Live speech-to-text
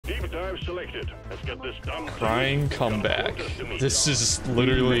Deep Dive selected. Let's get this done. Crying comeback. This is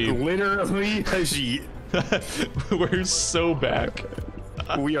literally Hajiet. we're so back.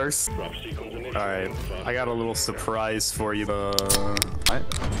 We are. Alright, I got a little surprise for you. What?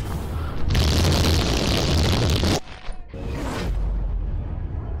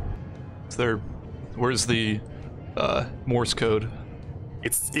 Where's the Morse code?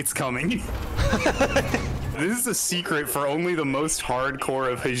 It's coming. This is a secret for only the most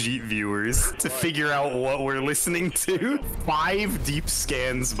hardcore of Hajiet viewers to figure out what we're listening to. 5 deep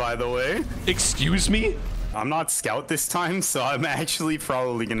scans, by the way. Excuse me? I'm not scout this time, so I'm actually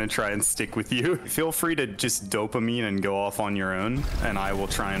probably gonna try and stick with you. Feel free to just dopamine and go off on your own, and I will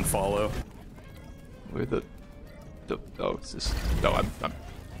try and follow. Where the oh, it's this. No, I'm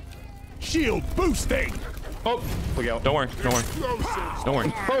Shield boosting. Oh, look out. Don't worry. Don't worry. Don't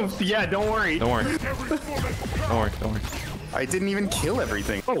worry. Oh, yeah, don't worry. Don't worry. Don't worry. Don't worry. I didn't even kill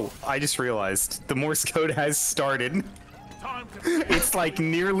everything. Oh, I just realized the Morse code has started. It's like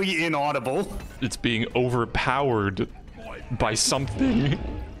nearly inaudible. It's being overpowered by something.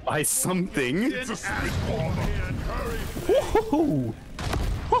 By something? Woohoo!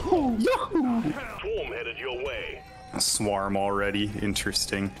 Woohoo! Yahoo! Swarm headed your way. A swarm already.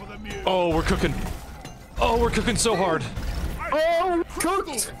 Interesting. Oh, we're cooking. Oh, we're cooking so hard. Oh,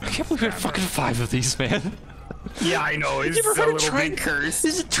 cooked! I can't believe we have fucking 5 of these, man. Yeah, I know. It's You ever a heard of little bit cursed.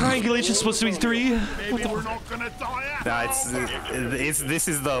 Is it triangulation supposed to be 3? Maybe we're not gonna die out. This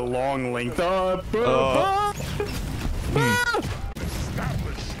is the long length.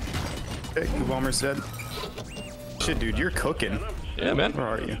 Hey, Bomber's dead. Shit, dude, you're cooking. Yeah, man. Where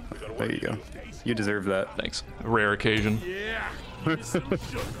are you? There you go. You deserve that. Thanks. Rare occasion. Yeah.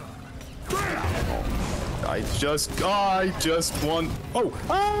 I just want. Oh.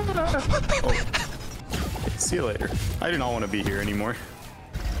 Oh. See you later. I do not want to be here anymore.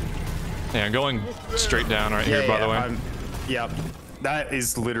 Yeah, I'm going straight down right here, by the way. Yeah, that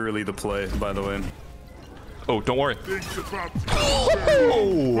is literally the play, by the way. Oh, don't worry.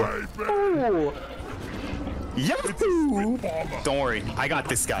 Oh! Yahoo! Don't worry, I got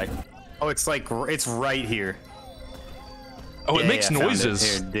this guy. Oh, it's like, it's right here. Oh, it makes found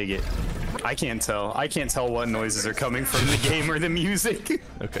noises. Here, dig it. I can't tell. I can't tell what noises are coming from the game or the music.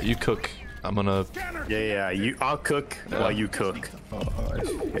 Okay, you cook. I'm gonna. Yeah. I'll cook while you cook.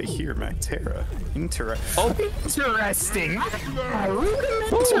 Hey, here, Mactera. Interesting.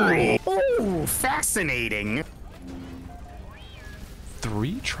 Rudimentary. Oh, fascinating.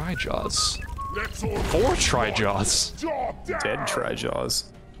 3 Trijaws. 4 Trijaws. Dead Trijaws.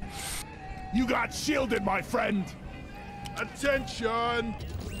 You got shielded, my friend. Attention.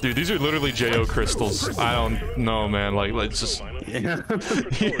 Dude, these are literally JO crystals. I don't know, man. Like, let's just. Yeah.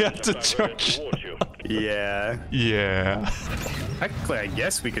 You have to charge. Yeah. Yeah. Actually, I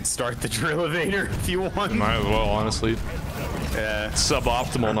guess we could start the drill elevator if you want. Might as well, honestly. Yeah.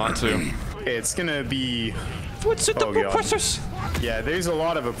 Suboptimal not to. It's gonna be. What's it? The Oh, God. oppressors? Yeah, there's a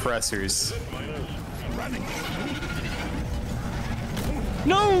lot of oppressors.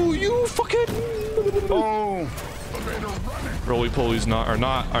 No, you fucking. Oh. Roly polies are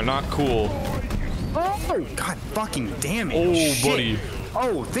not cool. Oh, God fucking damn it. Oh, Shit. buddy.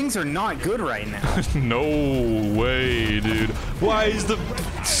 Oh, things are not good right now. No way, dude. Why is the?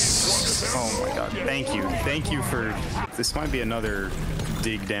 Oh my God. Thank you. Thank you for. This might be another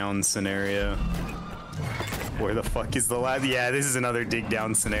dig down scenario. Where the fuck is the lab? Yeah, this is another dig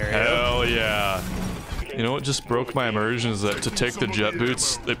down scenario. Hell yeah. You know what just broke my immersion is that to take the jet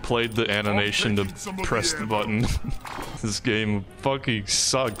boots, it played the animation to press the button. This game fucking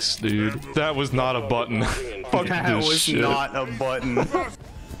sucks, dude. That was not a button. Fuck That this was shit. not a button.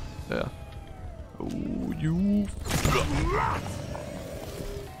 Yeah. Oh, you.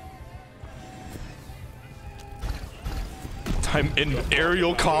 I'm in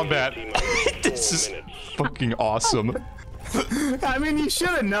aerial combat. This is fucking awesome. I mean, you should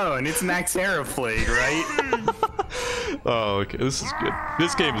have known. It's Mactera Plague, right? Oh, okay. This is good.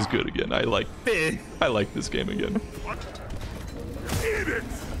 This game is good again. I like this game again.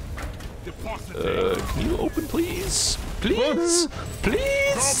 Can you open, please? Please?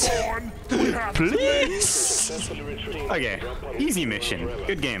 Please? Please? Okay, easy mission.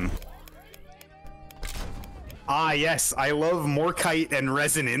 Good game. Ah, yes, I love Morkite and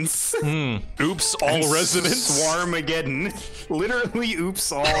Resonance. Oops, all resonance. Swarmageddon. Literally,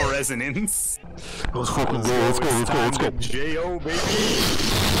 oops, all resonance. Let's fucking go, let's go. J.O., baby.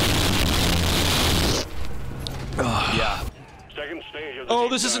 Yeah. Second stage of the Oh,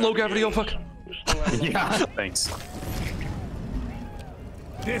 deep this isn't dive low gravity. Oh, fuck. begins. Yeah, thanks.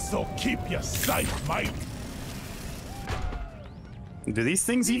 This'll keep you safe, mate. Do these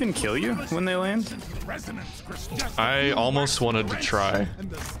things even kill you when they land? I almost wanted to try,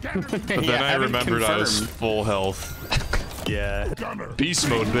 but then I remembered I was full health. Yeah. Beast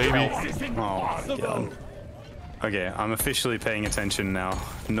mode, baby. Oh my god. Okay, I'm officially paying attention now.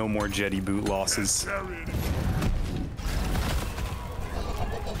 No more jetty boot losses.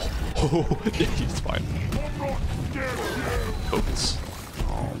 Oh, he's fine. Focus.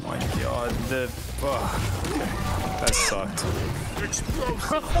 Oh my god, that sucked.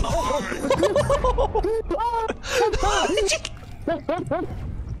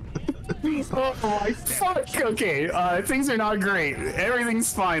 Oh my fuck! Okay, things are not great.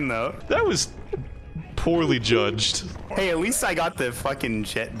 Everything's fine though. That was poorly judged. Hey, at least I got the fucking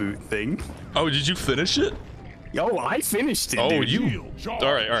jet boot thing. Oh, did you finish it? Yo, I finished it. Oh, dude. you.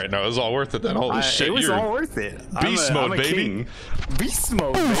 All right. No, it was all worth it then. Holy shit, it was you're all worth it. beast mode, baby. King. Beast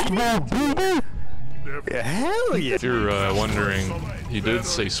mode, baby. Yeah, hell yeah. If you're wondering, he did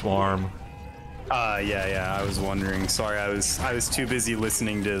say swarm. Yeah, I was wondering. Sorry, I was too busy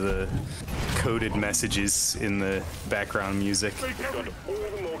listening to the coded messages in the background music.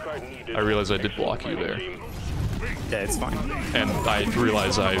 I realized I did block you there. Yeah, it's fine. And I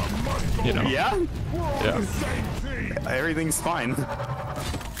realized you know. Yeah? Yeah. Everything's fine.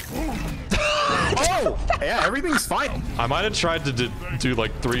 Oh! Yeah, everything's fine. I might have tried to do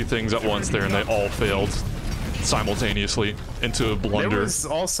like 3 things at once there, and they all failed simultaneously into a blunder. There was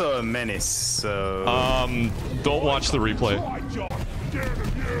also a menace, so... Don't watch the replay.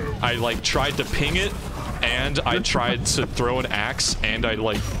 I like tried to ping it, and I tried to throw an axe, and I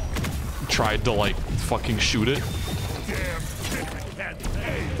like tried to like fucking shoot it.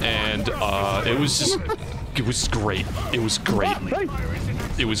 And it was just, it was great. It was great.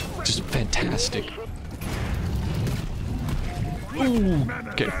 It was just fantastic. Ooh.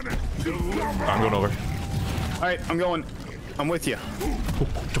 Okay. I'm going over. All right, I'm going. I'm with you.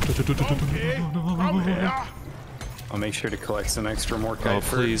 I'll make sure to collect some extra morkite. Oh,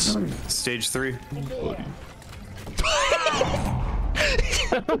 please. For stage 3.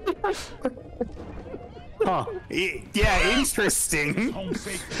 Huh. Yeah, interesting.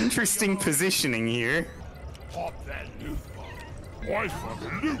 Interesting positioning here. Pop that loot bug. Wife of the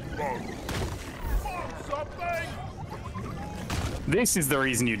loot bug. Something. This is the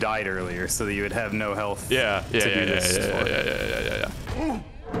reason you died earlier, so that you would have no health. Yeah.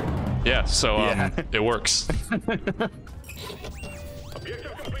 Yeah, so it works.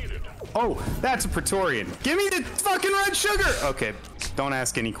 Oh, that's a Praetorian. Give me the fucking red sugar! Okay, don't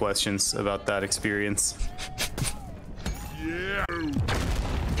ask any questions about that experience. Yeah.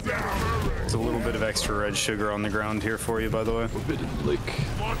 There's a little bit of extra red sugar on the ground here for you, by the way. Like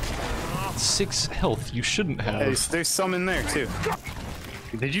 6 health. You shouldn't have. There's some in there too.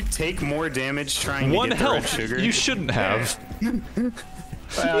 Did you take more damage trying to 1 get the red health. sugar? You shouldn't have.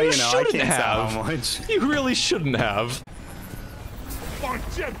 Well, you know, I shouldn't can't have. tell how much. You really shouldn't have. My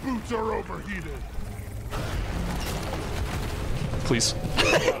jet boots are overheated. Please.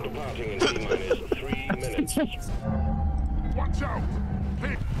 Watch out.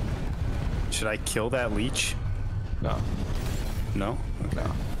 Pick. Should I kill that leech? No. No? Okay.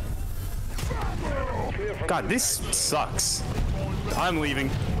 God, this sucks. I'm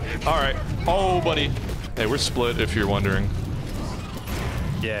leaving. All right. Oh, buddy. Hey, we're split if you're wondering.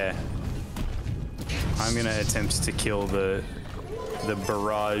 Yeah. I'm gonna attempt to kill the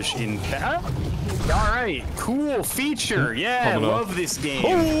barrage in. All right, cool feature. Yeah, I love this game.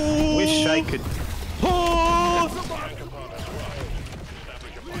 Oh! Wish I could. Oh!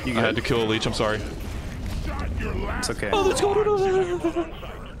 You I had to kill a leech. I'm sorry. It's okay. Oh, let's go.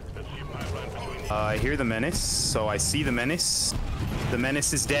 I hear the menace, so I see the menace. The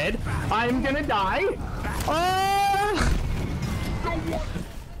menace is dead. I'm gonna die.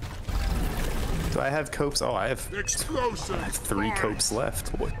 Do I have copes? Oh, I have 3 copes left.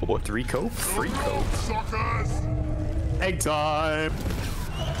 What? 3 cope? 3 cope. Egg time.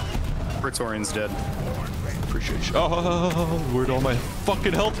 Praetorian's dead. Appreciate you. Oh, where'd all my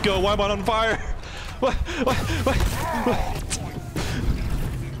fucking health go? Why am I on fire?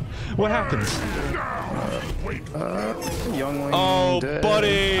 What happened? Youngling. Oh, dead.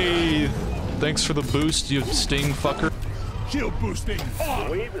 buddy! Thanks for the boost, you sting fucker. Shield boosting.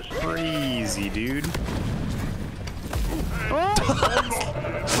 Crazy, dude.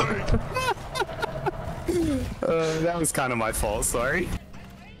 That was kind of my fault, sorry.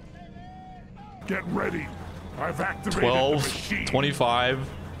 Get ready. I've activated 12, the machine. 25,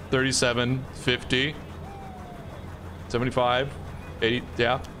 37, 50, 75, 80,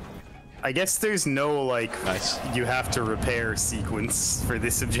 yeah. I guess there's no, like, Nice. you have to repair sequence for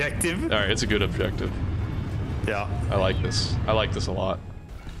this objective. All right, it's a good objective. Yeah. I like this. I like this a lot.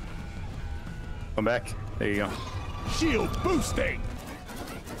 Come back. There you go. Shield boosting.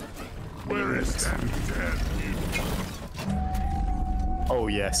 Where is that dead? Oh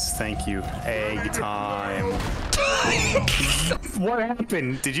yes, thank you. Egg time. What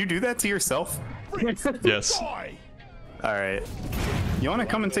happened? Did you do that to yourself? Yes. Alright. You wanna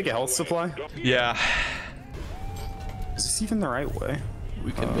come and take a health supply? Yeah. Is this even the right way?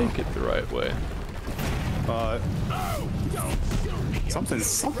 We can make it the right way.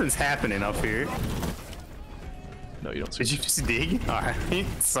 Something's happening up here. No, you don't see. Did you just dig? Alright.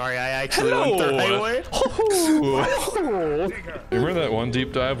 Sorry, I actually went the right way. Remember that one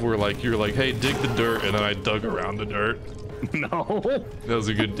deep dive where like you're like, hey, dig the dirt, and then I dug around the dirt? No. That was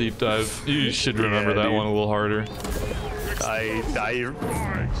a good deep dive. You should remember that dude. one a little harder. I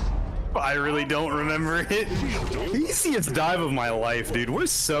really don't remember it. Easiest dive of my life, dude. We're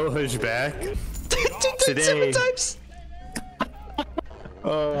so back today.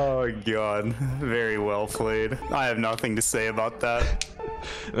 Oh god, very well played. I have nothing to say about that.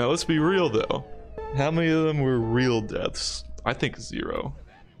 Now let's be real though. How many of them were real deaths? I think 0.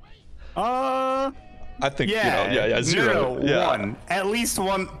 I think Yeah, 0. No, yeah. 1. At least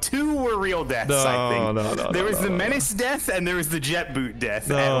 1. 2 were real deaths, No, I think. no, there was the Menace death and there was the Jet Boot death.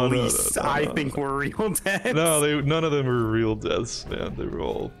 At least I think were real deaths. No, none of them were real deaths, man. They were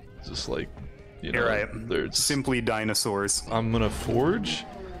all just like, you know, You're right. they're just, Simply dinosaurs. I'm gonna forge,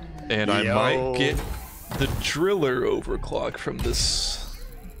 and I might get the driller overclock from this.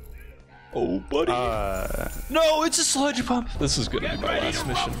 Oh, buddy. No, it's a sludge pump. This is gonna be my last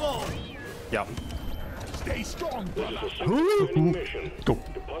mission. Yep. Stay strong, brother. Mission. Go.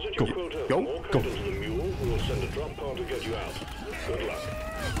 Deposit Go. your quota Go. and walk Go. out into the mule, who will send a drop pod to get you out. Good luck.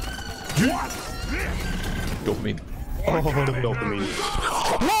 Dopamine. Dopamine.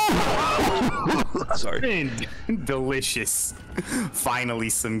 Sorry. Delicious. Finally,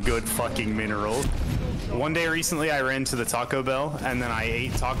 some good fucking minerals. One day recently, I ran to the Taco Bell, and then I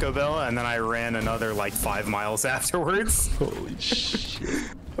ate Taco Bell, and then I ran another like 5 miles afterwards. Holy shit.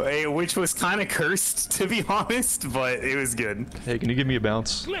 Which was kind of cursed, to be honest, but it was good. Hey, can you give me a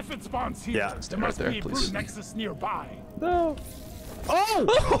bounce? Glyphid spawns here. Yeah. There must right there, be a please. brute nexus nearby. No.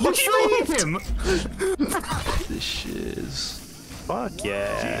 Oh! You freed him! This shiz. Fuck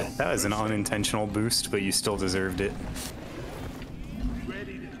yeah. That was an unintentional boost, but you still deserved it.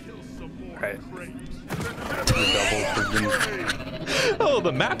 Ready to kill some more Right. crates. Oh,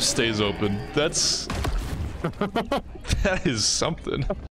 the map stays open. That's... that is something.